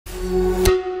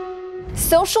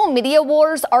Social media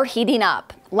wars are heating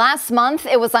up. Last month,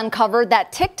 it was uncovered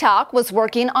that TikTok was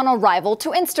working on a rival to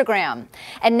Instagram.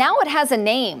 And now it has a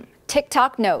name,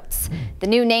 TikTok Notes. The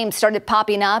new name started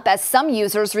popping up as some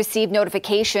users received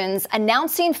notifications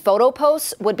announcing photo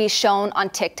posts would be shown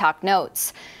on TikTok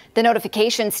Notes. The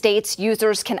notification states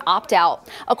users can opt out,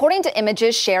 according to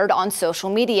images shared on social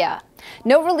media.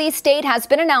 No release date has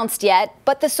been announced yet,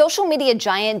 but the social media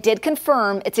giant did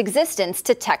confirm its existence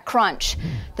to TechCrunch.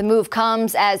 The move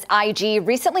comes as IG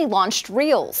recently launched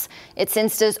Reels. It's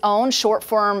Insta's own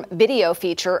short-form video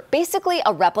feature, basically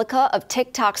a replica of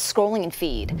TikTok's scrolling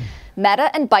feed.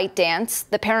 Meta and ByteDance,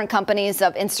 the parent companies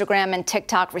of Instagram and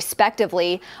TikTok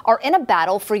respectively, are in a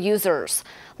battle for users.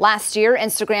 Last year,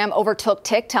 Instagram overtook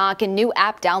TikTok in new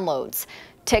app downloads.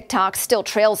 TikTok still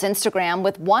trails Instagram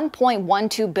with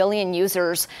 1.12 billion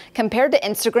users compared to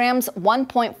Instagram's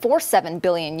 1.47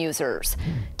 billion users.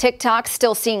 TikTok's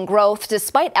still seeing growth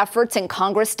despite efforts in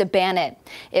Congress to ban it,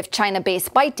 if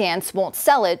China-based ByteDance won't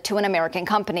sell it to an American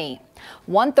company.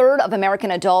 1/3 of American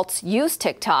adults use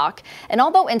TikTok, and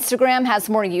although Instagram has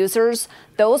more users,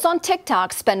 those on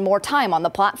TikTok spend more time on the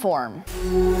platform.